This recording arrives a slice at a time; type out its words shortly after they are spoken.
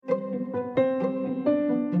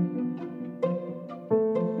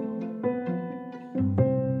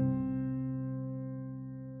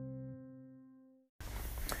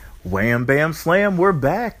Wham, bam, slam, we're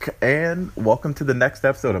back, and welcome to the next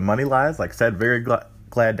episode of Money Lies. Like I said, very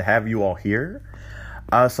glad to have you all here.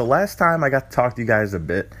 So last time I got to talk to you guys a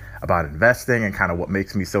bit about investing and kind of what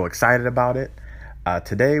makes me so excited about it.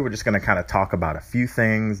 Today we're just going to kind of talk about a few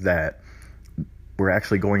things that we're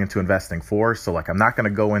actually going into investing for. So like I'm not going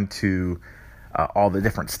to go into all the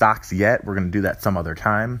different stocks yet. We're going to do that some other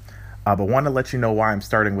time. But want to let you know why I'm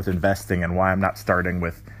starting with investing and why I'm not starting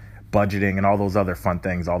with budgeting and all those other fun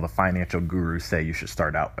things all the financial gurus say you should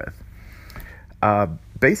start out with.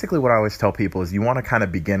 Basically what I always tell people is you want to kind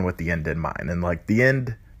of begin with the end in mind. And like the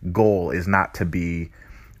end goal is not to be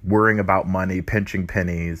worrying about money, pinching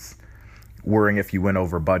pennies, worrying if you went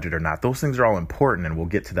over budget or not. Those things are all important and we'll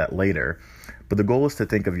get to that later. But the goal is to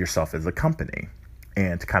think of yourself as a company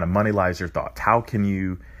and to kind of moneylize your thoughts. How can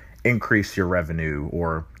you increase your revenue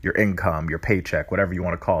or your income, your paycheck, whatever you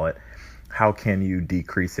want to call it? How can you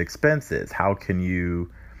decrease expenses? How can you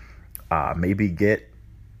maybe get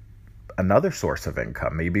another source of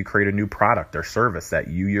income? Maybe create a new product or service that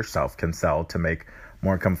you yourself can sell to make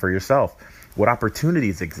more income for yourself. What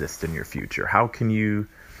opportunities exist in your future? How can you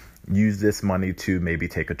use this money to maybe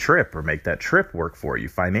take a trip or make that trip work for you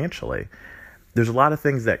financially? There's a lot of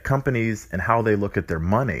things that companies and how they look at their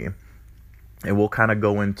money, and we'll kind of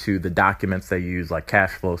go into the documents they use like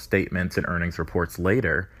cash flow statements and earnings reports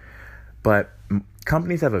later. But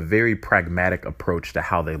companies have a very pragmatic approach to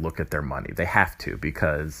how they look at their money. They have to,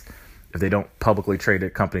 because if they don't publicly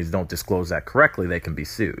traded companies don't disclose that correctly, they can be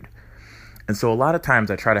sued. And so a lot of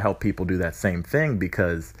times I try to help people do that same thing,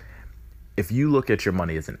 because if you look at your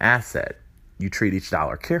money as an asset, you treat each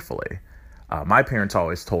dollar carefully. My parents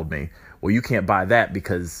always told me, well, you can't buy that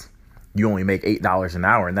because you only make $8 an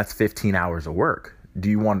hour and that's 15 hours of work.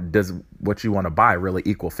 Does what you want to buy really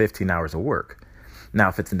equal 15 hours of work? Now,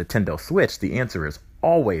 if it's a Nintendo Switch, the answer is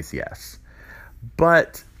always yes.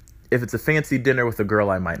 But if it's a fancy dinner with a girl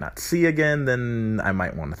I might not see again, then I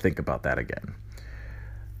might want to think about that again.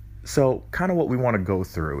 So kind of what we want to go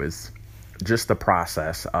through is just the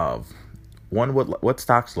process of, one, what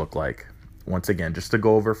stocks look like. Once again, just to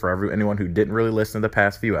go over for anyone who didn't really listen to the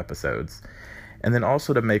past few episodes. And then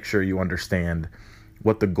also to make sure you understand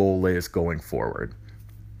what the goal is going forward.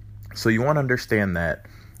 So you want to understand that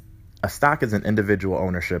a stock is an individual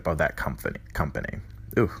ownership of that company.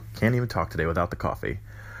 Ooh, can't even talk today without the coffee.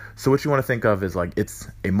 So what you want to think of is like it's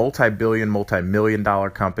a multi-million dollar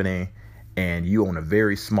company and you own a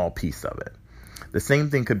very small piece of it. The same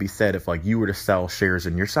thing could be said if like you were to sell shares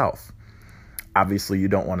in yourself. Obviously, you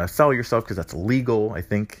don't want to sell yourself because that's illegal, I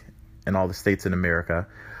think, in all the states in America.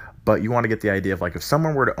 But you want to get the idea of like if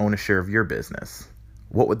someone were to own a share of your business,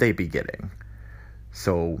 what would they be getting?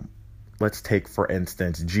 So let's take, for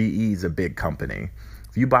instance, GE is a big company.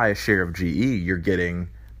 If you buy a share of GE, you're getting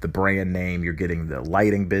the brand name, you're getting the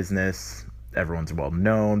lighting business, everyone's well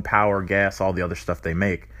known, power, gas, all the other stuff they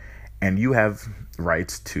make, and you have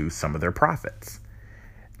rights to some of their profits.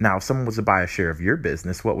 Now, if someone was to buy a share of your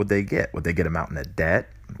business, what would they get? Would they get a mountain of debt?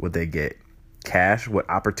 Would they get cash? What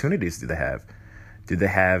opportunities do they have? Do they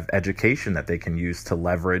have education that they can use to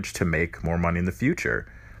leverage to make more money in the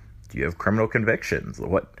future? Do you have criminal convictions?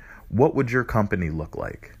 What would your company look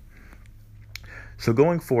like? So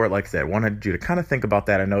going forward, like I said, I wanted you to kind of think about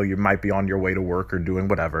that. I know you might be on your way to work or doing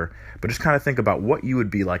whatever, but just kind of think about what you would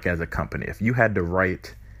be like as a company. If you had to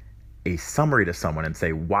write a summary to someone and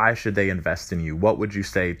say, why should they invest in you? What would you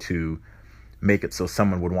say to make it so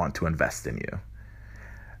someone would want to invest in you?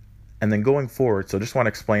 And then going forward, so just want to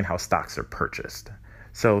explain how stocks are purchased.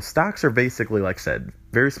 So stocks are basically, like I said,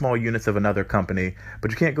 very small units of another company,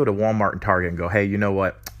 but you can't go to Walmart and Target and go, hey, you know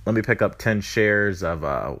what? Let me pick up 10 shares of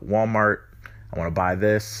Walmart. I want to buy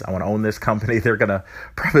this. I want to own this company. They're going to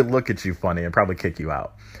probably look at you funny and probably kick you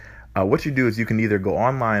out. What you do is you can either go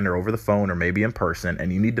online or over the phone or maybe in person,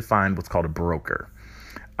 and you need to find what's called a broker.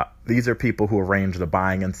 These are people who arrange the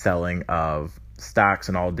buying and selling of stocks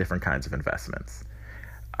and all different kinds of investments.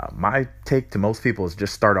 My take to most people is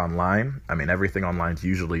just start online. I mean, everything online is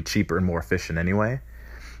usually cheaper and more efficient anyway.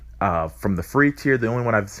 From the free tier, the only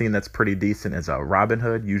one I've seen that's pretty decent is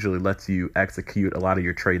Robinhood. Usually lets you execute a lot of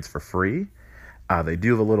your trades for free. They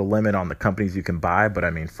do have a little limit on the companies you can buy, but I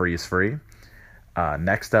mean, free is free.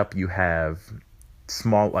 Next up, you have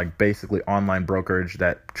small, like basically online brokerage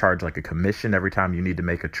that charge like a commission every time you need to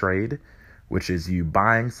make a trade, which is you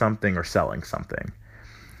buying something or selling something.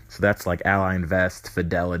 So that's like Ally Invest,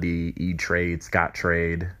 Fidelity, E-Trade,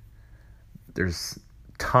 Scottrade. There's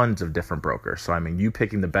tons of different brokers. So, I mean, you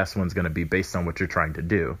picking the best one's going to be based on what you're trying to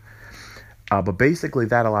do. But basically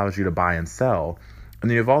that allows you to buy and sell. And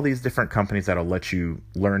then you have all these different companies that'll let you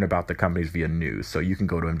learn about the companies via news. So you can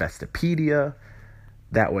go to Investopedia.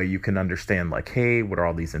 That way you can understand like, hey, what are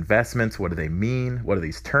all these investments? What do they mean? What do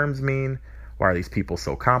these terms mean? Why are these people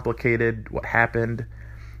so complicated? What happened?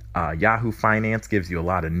 Yahoo Finance gives you a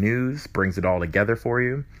lot of news, brings it all together for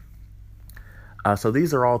you. So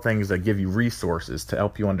these are all things that give you resources to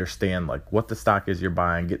help you understand like what the stock is you're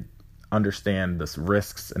buying, understand the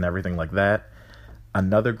risks and everything like that.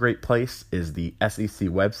 Another great place is the SEC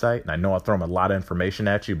website. And I know I'll throw a lot of information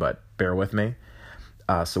at you, but bear with me.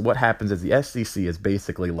 So what happens is the SEC is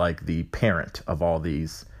basically like the parent of all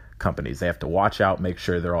these companies. They have to watch out, make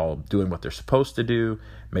sure they're all doing what they're supposed to do,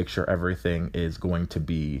 make sure everything is going to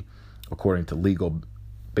be according to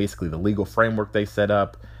basically the legal framework they set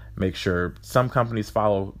up, make sure some companies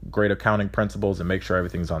follow great accounting principles, and make sure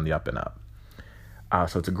everything's on the up and up.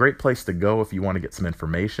 So it's a great place to go if you want to get some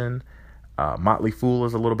information. Motley Fool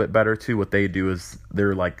is a little bit better too. What they do is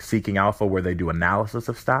they're like Seeking Alpha, where they do analysis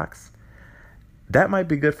of stocks. That might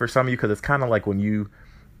be good for some of you because it's kind of like when you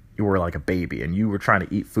were like a baby and you were trying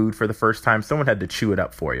to eat food for the first time. Someone had to chew it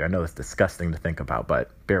up for you. I know it's disgusting to think about,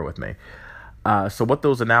 but bear with me. So what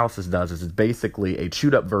those analysis does is it's basically a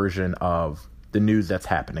chewed up version of the news that's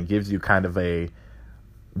happening. It gives you kind of a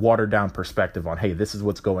watered down perspective on, hey, this is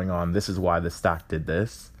what's going on. This is why the stock did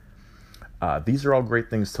this. These are all great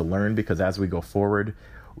things to learn because as we go forward,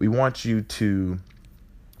 we want you to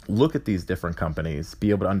look at these different companies, be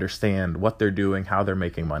able to understand what they're doing, how they're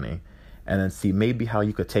making money, and then see maybe how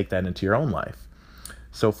you could take that into your own life.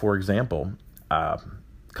 So for example,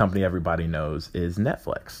 company everybody knows is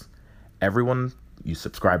Netflix. You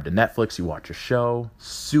subscribe to Netflix, you watch a show,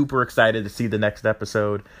 super excited to see the next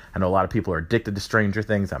episode. I know a lot of people are addicted to Stranger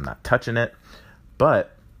Things. I'm not touching it.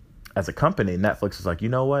 But as a company, Netflix is like, you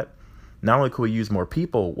know what? Not only could we use more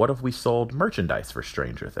people, what if we sold merchandise for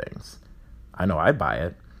Stranger Things? I know I'd buy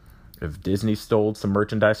it. If Disney stole some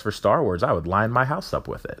merchandise for Star Wars, I would line my house up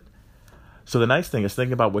with it. So the nice thing is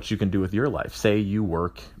think about what you can do with your life. Say you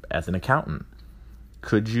work as an accountant.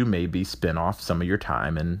 Could you maybe spin off some of your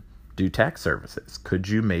time and do tax services? Could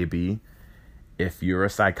you maybe, if you're a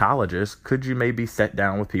psychologist, could you maybe sit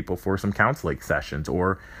down with people for some counseling sessions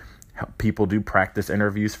or help people do practice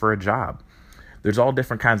interviews for a job? There's all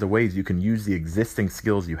different kinds of ways you can use the existing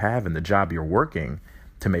skills you have in the job you're working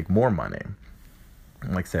to make more money.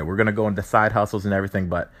 Like I said, we're going to go into side hustles and everything,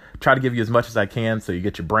 but try to give you as much as I can so you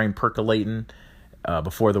get your brain percolating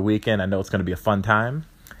before the weekend. I know it's going to be a fun time.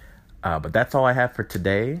 But that's all I have for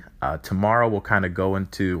today. Tomorrow we'll kind of go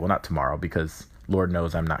into, well, not tomorrow because Lord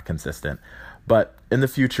knows I'm not consistent, but in the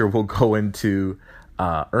future we'll go into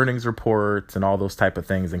earnings reports and all those type of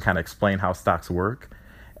things and kind of explain how stocks work.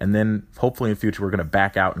 And then hopefully in the future we're going to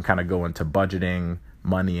back out and kind of go into budgeting,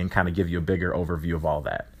 money, and kind of give you a bigger overview of all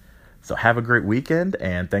that. So have a great weekend,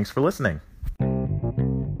 and thanks for listening.